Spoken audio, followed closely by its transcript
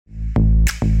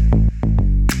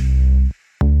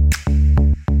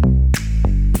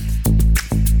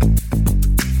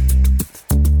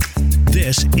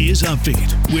is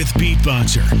Upbeat with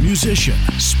beatboxer, musician,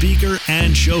 speaker,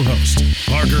 and show host,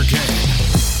 Parker Kane.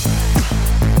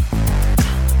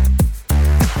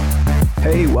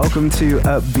 Hey, welcome to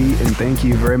Upbeat, and thank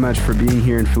you very much for being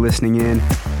here and for listening in.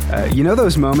 You know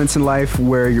those moments in life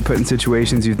where you're put in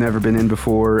situations you've never been in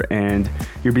before and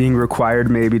you're being required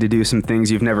maybe to do some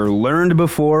things you've never learned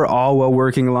before, all while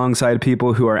working alongside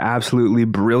people who are absolutely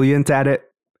brilliant at it,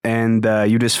 and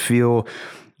you just feel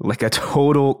like a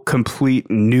total, complete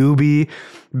newbie.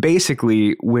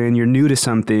 Basically, when you're new to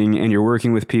something and you're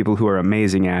working with people who are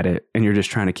amazing at it and you're just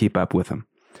trying to keep up with them.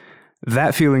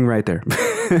 That feeling right there.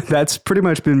 That's pretty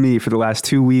much been me for the last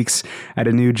 2 weeks at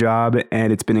a new job,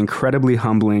 and it's been incredibly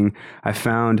humbling. I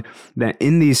found that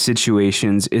in these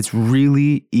situations, it's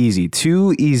really easy,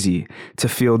 too easy to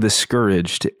feel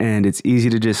discouraged, and it's easy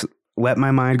to just let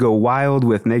my mind go wild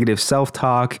with negative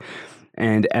self-talk.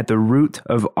 And at the root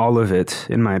of all of it,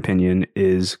 in my opinion,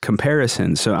 is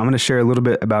comparison. So I'm going to share a little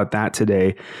bit about that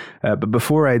today. But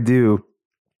before I do,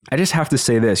 I just have to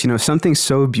say this, something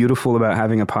so beautiful about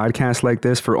having a podcast like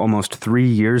this for almost 3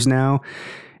 years now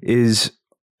is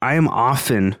I am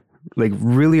often,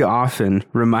 really often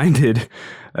reminded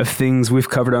of things we've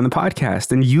covered on the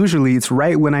podcast. And usually it's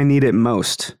right when I need it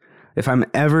most. If I'm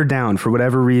ever down for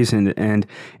whatever reason and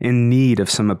in need of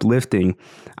some uplifting,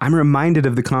 I'm reminded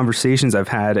of the conversations I've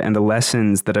had and the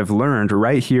lessons that I've learned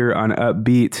right here on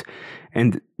Upbeat.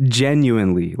 And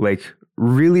genuinely,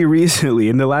 really recently,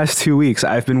 in the last 2 weeks,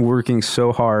 I've been working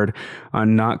so hard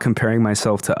on not comparing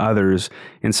myself to others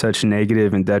in such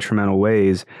negative and detrimental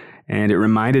ways. And it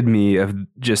reminded me of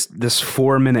just this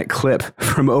 4-minute clip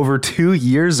from over 2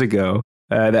 years ago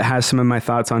that has some of my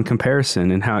thoughts on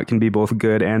comparison and how it can be both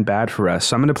good and bad for us.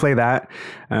 So I'm going to play that.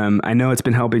 I know it's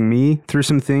been helping me through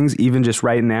some things, even just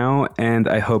right now, and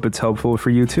I hope it's helpful for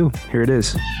you too. Here it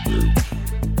is.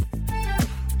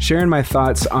 Sharing my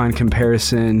thoughts on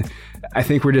comparison. I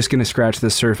think we're just going to scratch the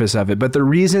surface of it. But the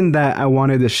reason that I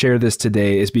wanted to share this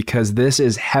today is because this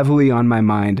is heavily on my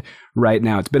mind right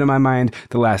now. It's been on my mind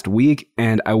the last week,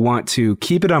 and I want to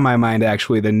keep it on my mind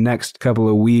actually the next couple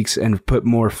of weeks and put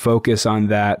more focus on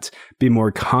that, be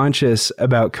more conscious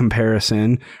about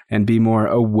comparison, and be more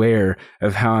aware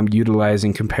of how I'm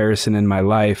utilizing comparison in my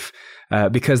life.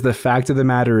 Because the fact of the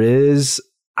matter is,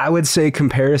 I would say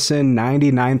comparison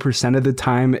 99% of the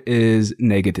time is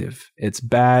negative. It's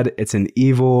bad. It's an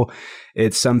evil.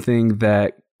 It's something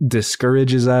that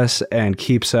discourages us and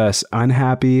keeps us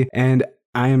unhappy. And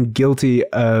I am guilty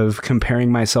of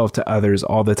comparing myself to others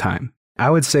all the time. I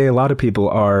would say a lot of people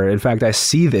are. In fact, I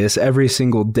see this every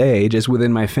single day just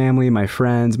within my family, my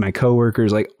friends, my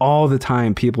coworkers, all the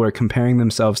time. People are comparing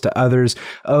themselves to others.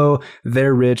 Oh,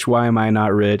 they're rich. Why am I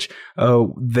not rich?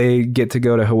 Oh, they get to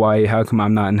go to Hawaii. How come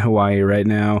I'm not in Hawaii right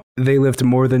now? They lift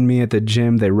more than me at the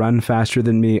gym. They run faster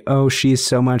than me. Oh, she's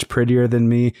so much prettier than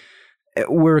me.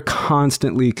 We're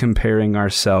constantly comparing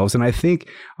ourselves. And I think,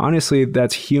 honestly,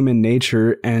 that's human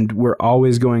nature, and we're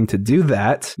always going to do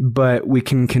that. But we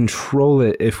can control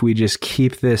it if we just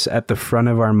keep this at the front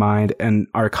of our mind and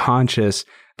are conscious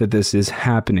that this is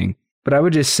happening. But I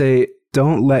would just say,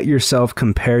 don't let yourself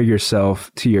compare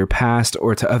yourself to your past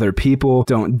or to other people.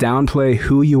 Don't downplay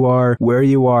who you are, where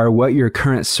you are, what your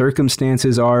current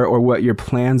circumstances are, or what your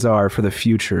plans are for the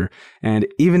future. And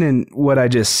even in what I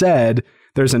just said,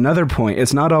 there's another point.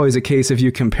 It's not always a case of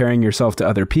you comparing yourself to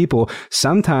other people.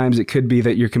 Sometimes it could be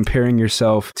that you're comparing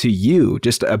yourself to you,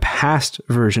 just a past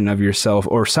version of yourself,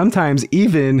 or sometimes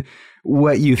even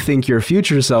what you think your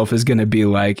future self is going to be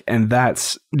like. And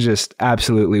that's just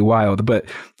absolutely wild. But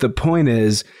the point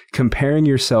is, comparing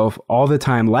yourself all the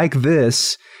time like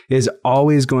this is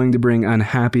always going to bring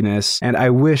unhappiness. And I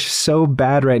wish so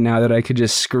bad right now that I could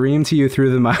just scream to you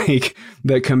through the mic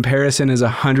that comparison is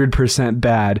 100%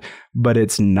 bad, but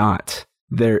it's not.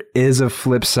 There is a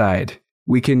flip side.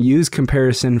 We can use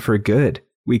comparison for good.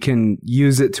 We can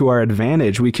use it to our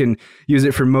advantage. We can use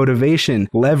it for motivation,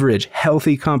 leverage,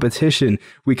 healthy competition.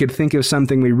 We could think of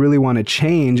something we really want to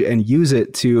change and use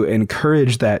it to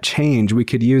encourage that change. We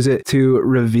could use it to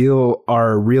reveal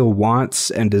our real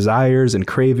wants and desires and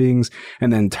cravings,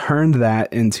 and then turn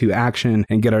that into action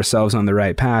and get ourselves on the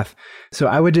right path. So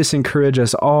I would just encourage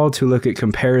us all to look at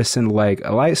comparison like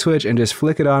a light switch and just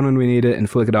flick it on when we need it and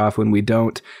flick it off when we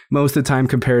don't. Most of the time,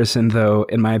 comparison, though,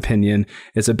 in my opinion,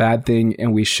 is a bad thing,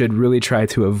 and we should really try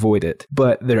to avoid it.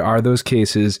 But there are those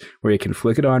cases where you can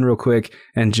flick it on real quick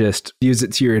and just use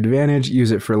it to your advantage,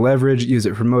 use it for leverage, use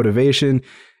it for motivation,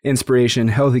 inspiration,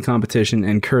 healthy competition,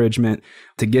 encouragement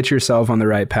to get yourself on the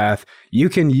right path. You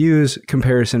can use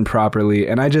comparison properly,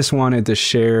 and I just wanted to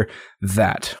share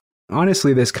that.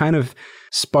 honestly, this kind of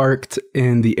sparked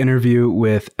in the interview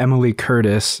with Emily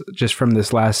Curtis, just from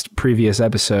this last previous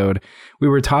episode. We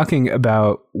were talking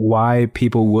about why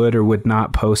people would or would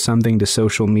not post something to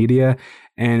social media.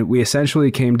 And we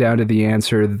essentially came down to the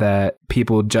answer that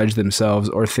people judge themselves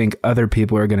or think other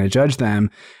people are going to judge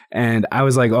them. And I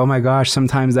was like, oh my gosh,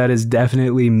 sometimes that is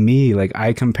definitely me. Like,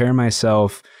 I compare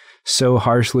myself so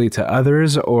harshly to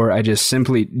others, or I just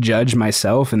simply judge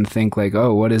myself and think like,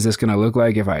 oh, what is this going to look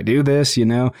like if I do this? You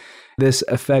know, this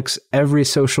affects every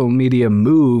social media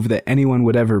move that anyone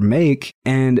would ever make.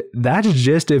 And that's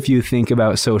just if you think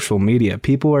about social media.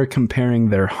 People are comparing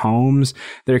their homes,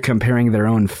 they're comparing their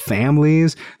own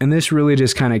families. And this really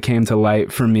just kind of came to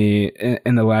light for me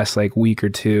in the last like week or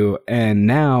two. And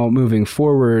now moving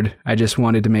forward, I just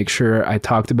wanted to make sure I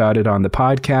talked about it on the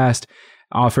podcast,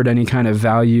 offered any kind of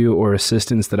value or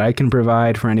assistance that I can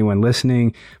provide for anyone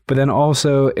listening. But then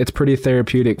also, it's pretty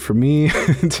therapeutic for me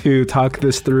to talk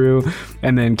this through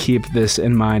and then keep this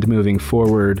in mind moving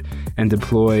forward and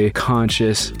deploy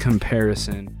conscious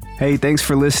comparison. Hey, thanks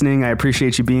for listening. I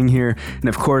appreciate you being here. And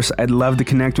of course, I'd love to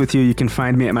connect with you. You can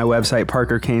find me at my website,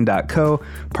 parkerkane.co,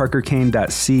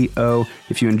 parkerkane.co.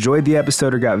 If you enjoyed the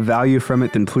episode or got value from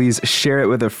it, then please share it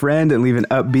with a friend and leave an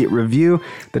upbeat review.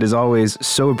 That is always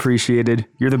so appreciated.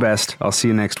 You're the best. I'll see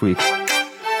you next week.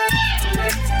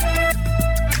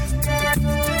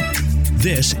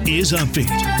 This is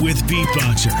Upbeat with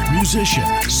beatboxer, musician,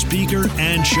 speaker,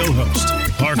 and show host,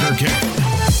 Parker Kane.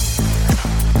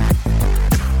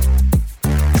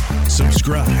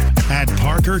 Subscribe at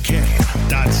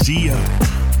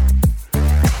parkerkane.co.